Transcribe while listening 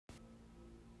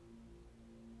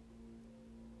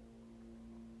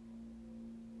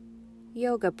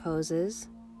yoga poses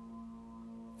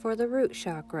for the root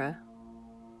chakra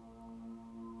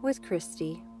with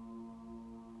Christy.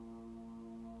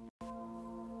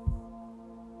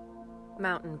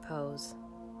 Mountain pose,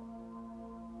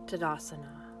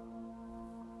 Tadasana.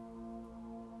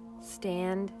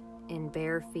 Stand in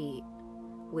bare feet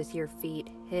with your feet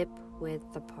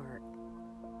hip-width apart.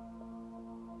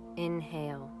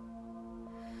 Inhale.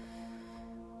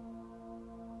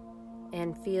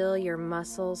 And feel your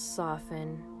muscles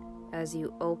soften as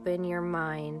you open your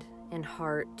mind and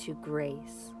heart to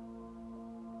grace.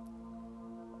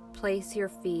 Place your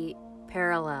feet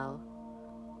parallel.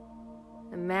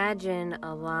 Imagine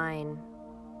a line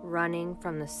running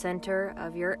from the center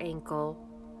of your ankle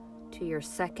to your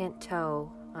second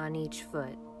toe on each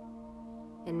foot,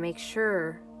 and make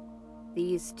sure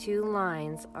these two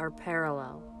lines are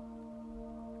parallel.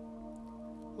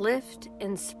 Lift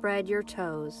and spread your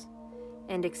toes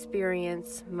and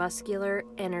experience muscular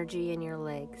energy in your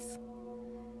legs.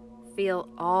 Feel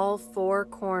all four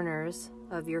corners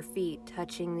of your feet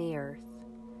touching the earth.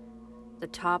 The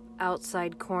top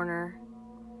outside corner,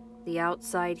 the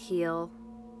outside heel,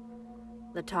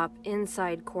 the top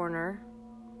inside corner,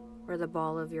 or the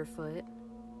ball of your foot,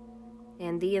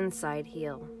 and the inside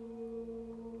heel.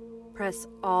 Press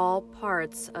all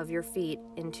parts of your feet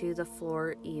into the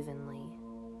floor evenly.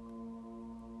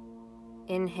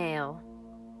 Inhale.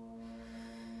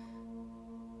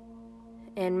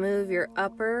 And move your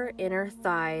upper inner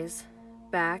thighs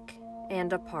back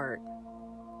and apart.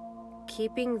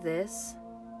 Keeping this,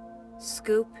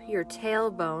 scoop your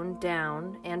tailbone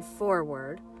down and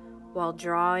forward while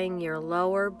drawing your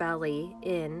lower belly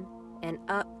in and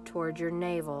up toward your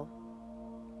navel.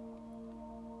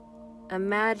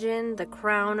 Imagine the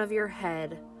crown of your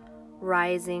head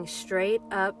rising straight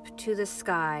up to the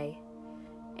sky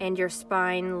and your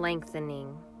spine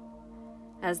lengthening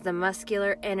as the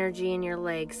muscular energy in your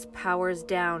legs powers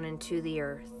down into the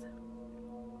earth.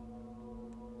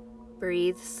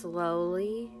 Breathe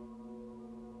slowly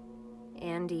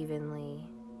and evenly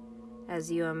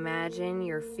as you imagine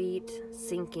your feet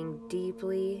sinking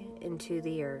deeply into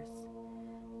the earth,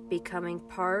 becoming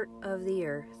part of the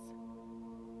earth,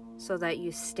 so that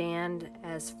you stand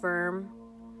as firm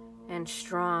and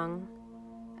strong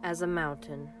as a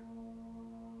mountain.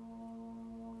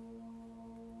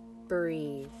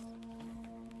 Breathe.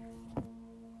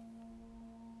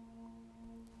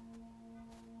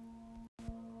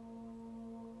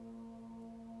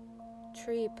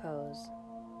 Tree pose,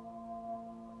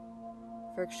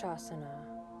 Vrikshasana.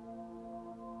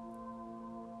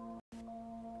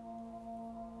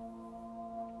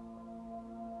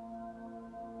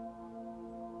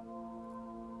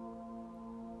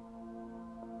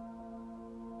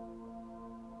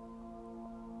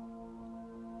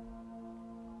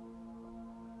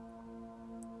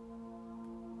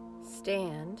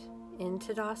 Stand in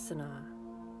Tadasana.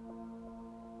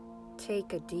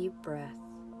 Take a deep breath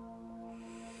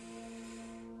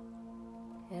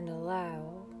and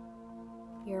allow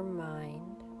your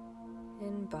mind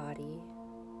and body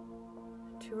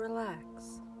to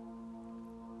relax.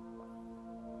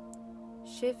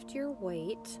 Shift your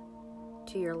weight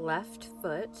to your left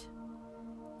foot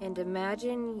and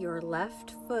imagine your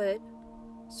left foot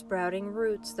sprouting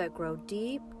roots that grow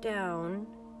deep down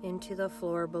into the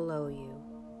floor below you.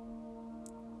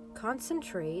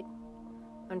 Concentrate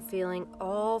on feeling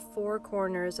all four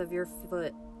corners of your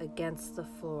foot against the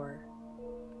floor.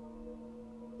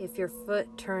 If your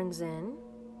foot turns in,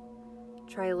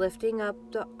 try lifting up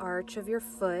the arch of your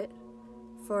foot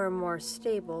for a more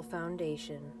stable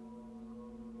foundation.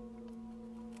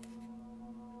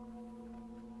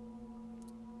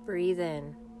 Breathe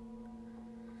in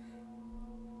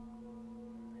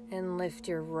and lift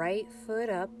your right foot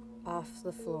up off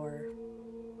the floor.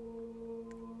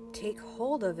 Take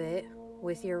hold of it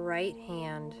with your right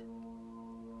hand.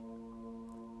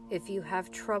 If you have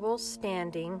trouble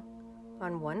standing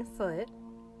on one foot,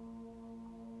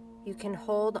 you can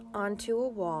hold onto a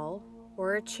wall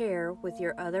or a chair with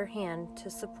your other hand to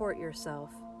support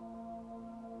yourself.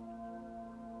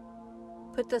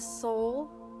 Put the sole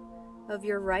of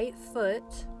your right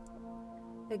foot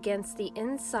against the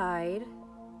inside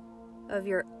of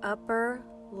your upper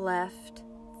left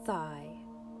thigh.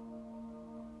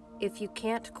 If you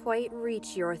can't quite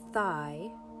reach your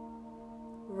thigh,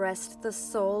 rest the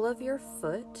sole of your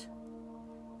foot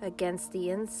against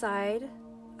the inside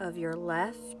of your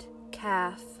left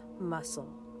calf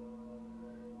muscle.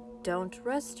 Don't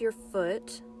rest your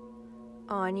foot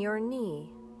on your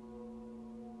knee.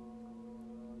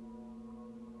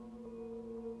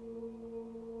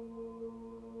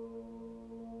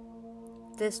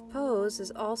 This pose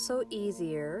is also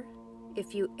easier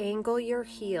if you angle your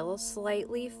heel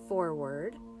slightly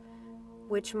forward,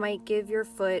 which might give your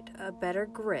foot a better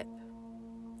grip.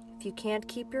 If you can't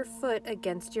keep your foot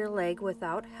against your leg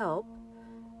without help,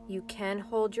 you can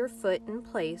hold your foot in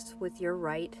place with your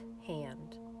right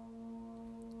hand.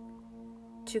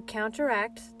 To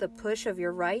counteract the push of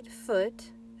your right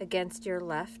foot against your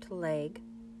left leg,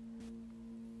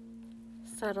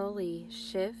 subtly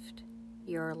shift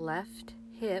your left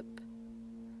hip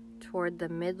toward the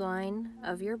midline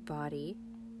of your body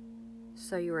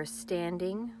so you are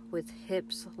standing with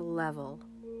hips level.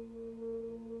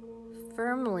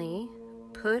 Firmly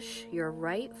push your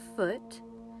right foot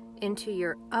into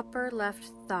your upper left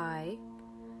thigh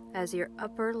as your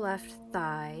upper left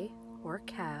thigh or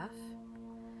calf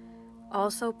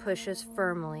also pushes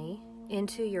firmly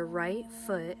into your right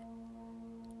foot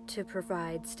to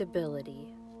provide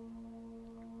stability.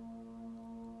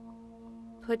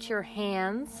 Put your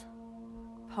hands,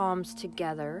 palms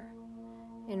together,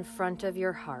 in front of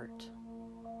your heart.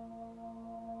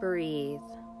 Breathe.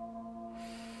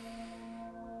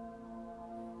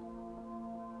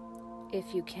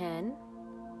 If you can,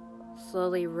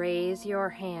 slowly raise your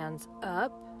hands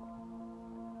up,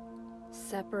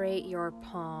 separate your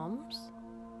palms,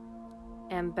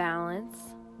 and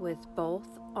balance with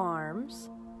both arms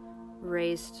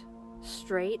raised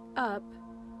straight up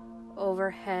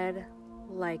overhead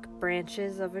like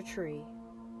branches of a tree.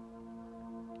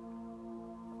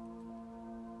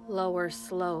 Lower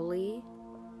slowly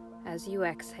as you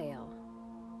exhale.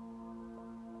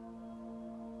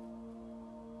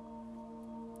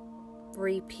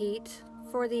 Repeat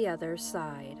for the other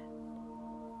side.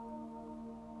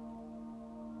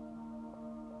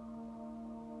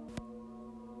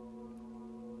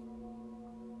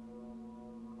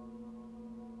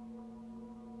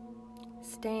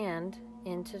 Stand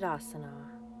in Tadasana.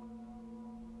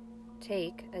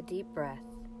 Take a deep breath.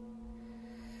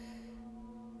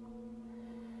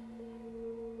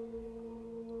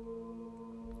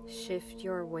 Shift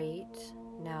your weight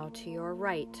now to your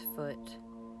right foot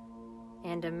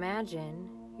and imagine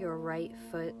your right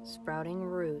foot sprouting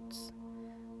roots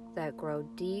that grow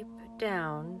deep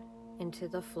down into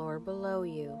the floor below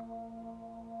you.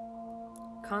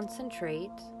 Concentrate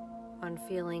on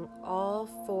feeling all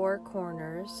four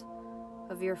corners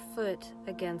of your foot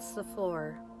against the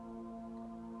floor.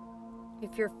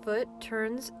 If your foot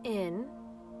turns in,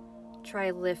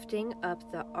 try lifting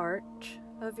up the arch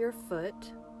of your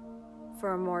foot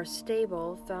for a more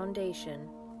stable foundation.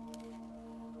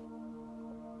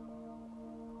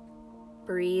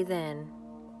 Breathe in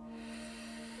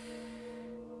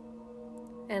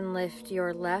and lift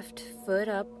your left foot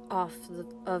up off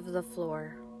of the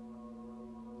floor.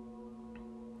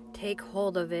 Take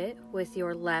hold of it with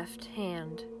your left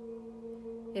hand.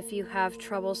 If you have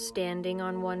trouble standing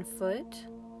on one foot,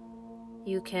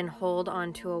 you can hold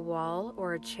onto a wall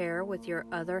or a chair with your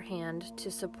other hand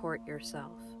to support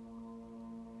yourself.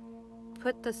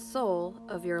 Put the sole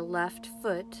of your left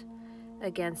foot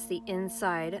against the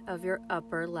inside of your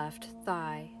upper left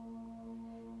thigh.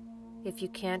 If you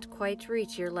can't quite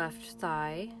reach your left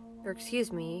thigh,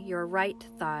 your right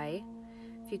thigh,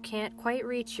 if you can't quite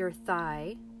reach your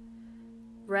thigh,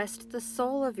 rest the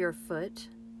sole of your foot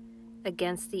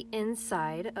against the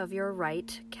inside of your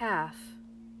right calf.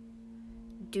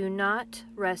 Do not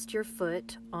rest your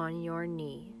foot on your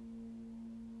knee.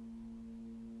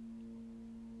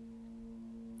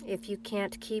 If you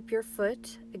can't keep your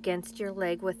foot against your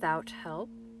leg without help,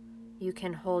 you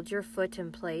can hold your foot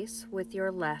in place with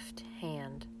your left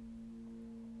hand.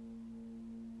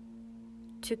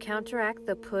 To counteract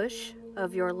the push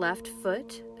of your left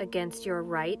foot against your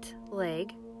right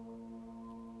leg,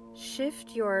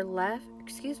 shift your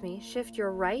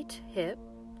right hip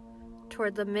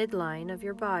toward the midline of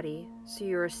your body so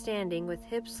you are standing with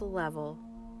hips level.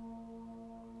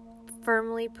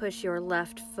 Firmly push your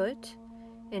left foot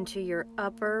into your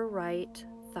upper right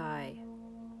thigh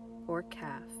or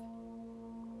calf.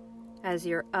 As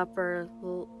your upper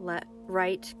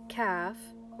right calf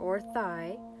or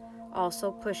thigh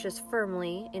also pushes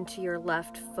firmly into your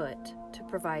left foot to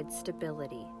provide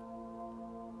stability.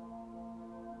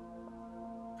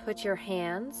 Put your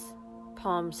hands,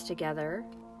 palms together,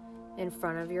 in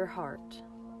front of your heart.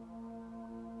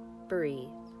 Breathe.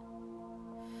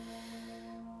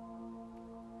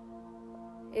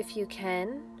 If you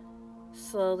can,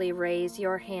 slowly raise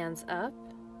your hands up,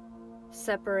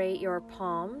 separate your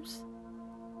palms,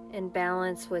 and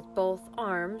balance with both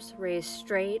arms raised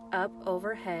straight up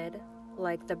overhead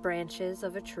like the branches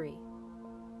of a tree.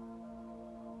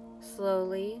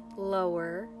 Slowly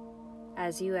lower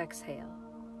as you exhale.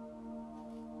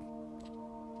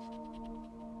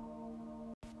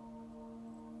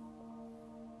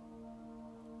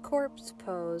 corpse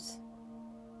pose,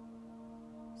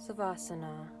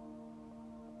 Savasana.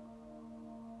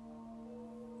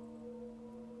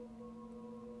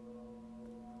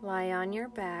 Lie on your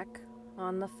back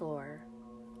on the floor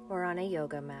or on a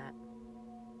yoga mat.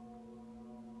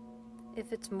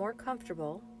 If it's more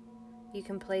comfortable, you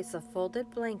can place a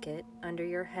folded blanket under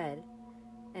your head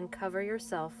and cover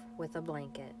yourself with a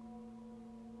blanket.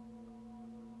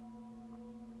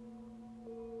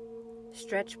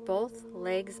 Stretch both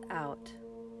legs out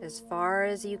as far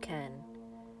as you can.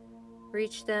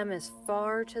 Reach them as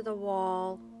far to the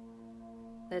wall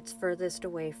that's furthest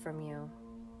away from you.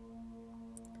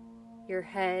 Your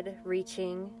head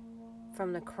reaching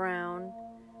from the crown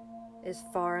as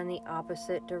far in the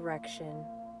opposite direction.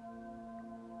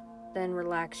 Then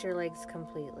relax your legs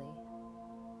completely.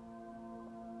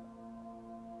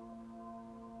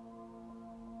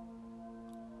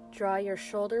 Draw your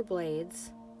shoulder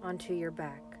blades onto your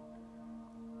back,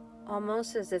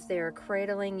 almost as if they are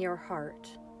cradling your heart.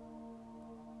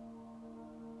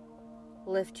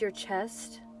 Lift your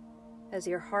chest as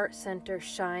your heart center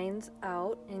shines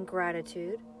out in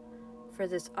gratitude for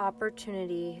this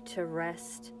opportunity to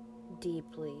rest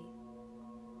deeply.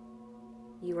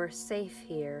 You are safe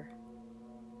here.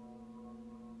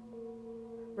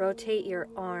 Rotate your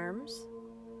arms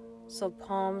so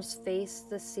palms face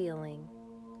the ceiling.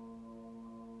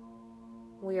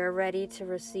 We are ready to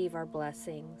receive our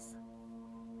blessings.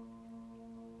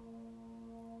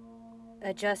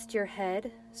 Adjust your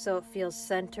head so it feels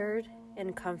centered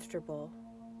and comfortable.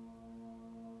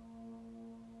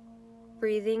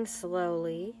 Breathing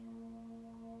slowly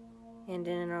and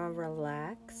in a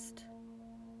relaxed,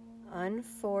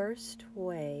 unforced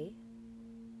way,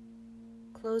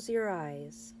 close your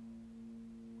eyes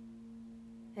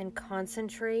and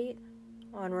concentrate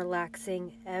on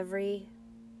relaxing every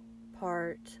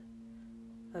part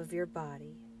of your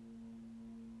body,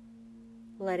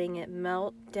 letting it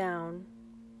melt down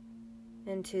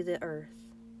into the earth.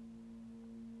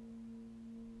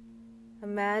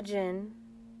 Imagine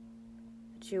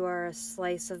that you are a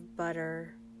slice of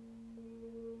butter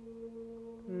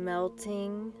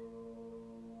melting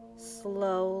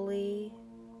slowly,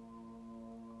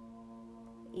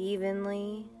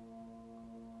 evenly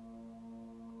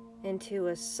into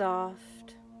a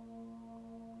soft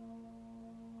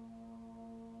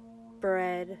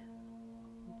bread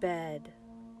bed.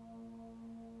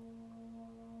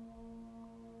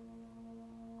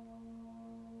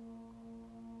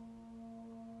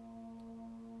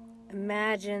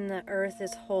 Imagine the earth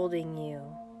is holding you,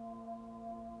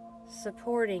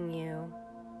 supporting you,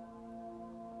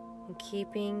 and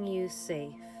keeping you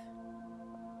safe.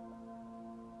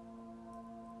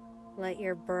 Let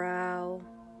your brow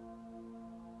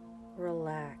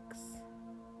relax.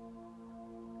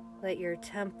 Let your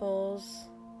temples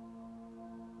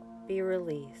be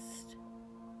released.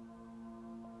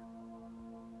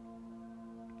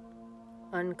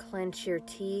 Unclench your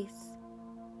teeth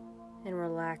and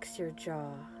relax your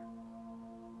jaw.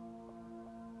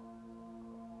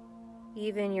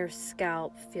 Even your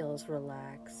scalp feels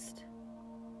relaxed.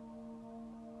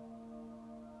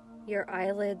 Your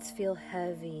eyelids feel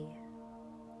heavy.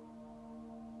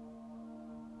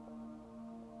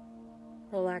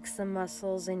 Relax the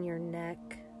muscles in your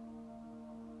neck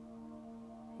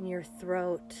and your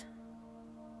throat.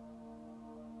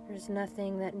 There's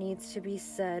nothing that needs to be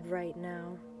said right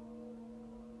now.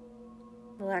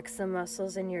 Relax the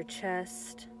muscles in your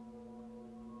chest,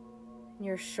 and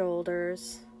your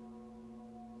shoulders,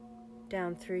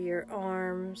 down through your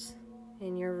arms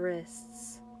and your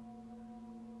wrists.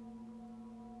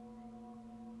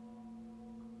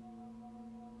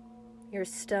 Your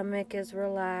stomach is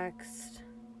relaxed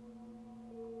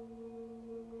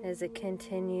as it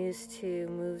continues to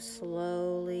move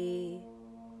slowly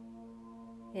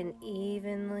and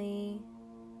evenly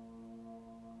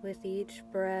with each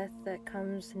breath that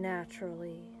comes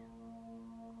naturally.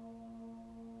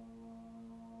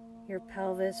 Your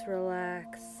pelvis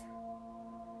relaxes,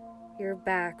 your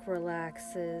back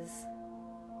relaxes,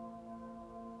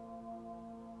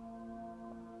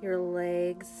 your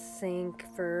legs sink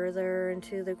further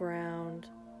into the ground,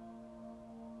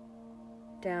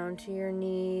 down to your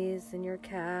knees and your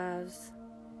calves,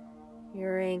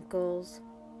 your ankles.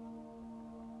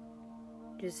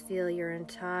 Just feel your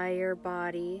entire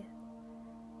body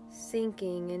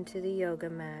sinking into the yoga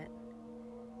mat,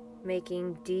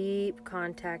 making deep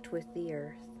contact with the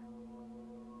earth.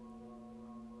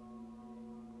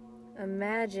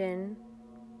 Imagine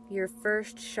your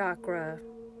first chakra.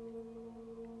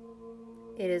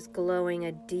 It is glowing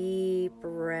a deep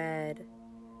red,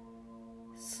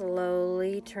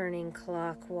 slowly turning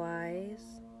clockwise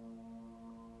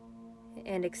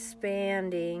and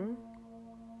expanding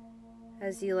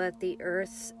as you let the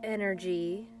earth's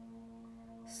energy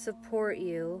support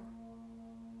you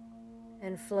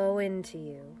and flow into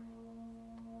you.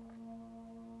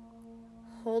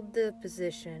 Hold the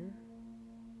position,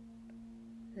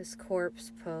 this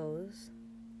corpse pose,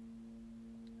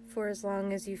 for as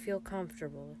long as you feel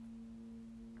comfortable.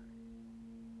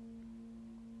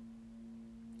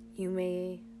 You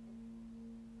may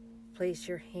place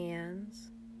your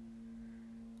hands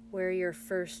where your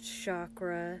first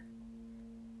chakra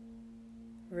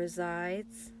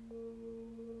resides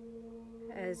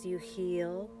as you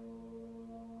heal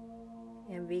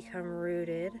and become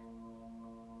rooted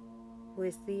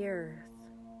with the earth.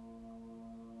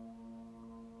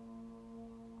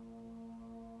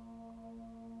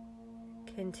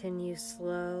 Continue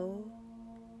slow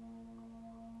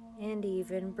and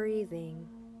even breathing.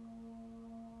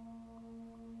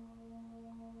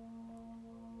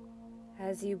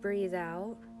 As you breathe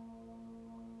out,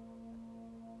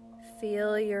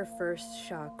 feel your first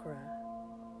chakra.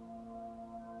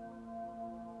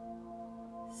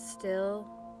 Still,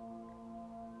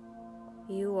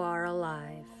 you are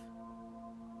alive.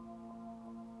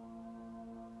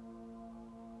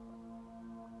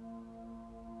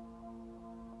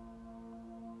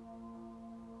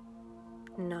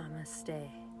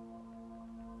 Namaste.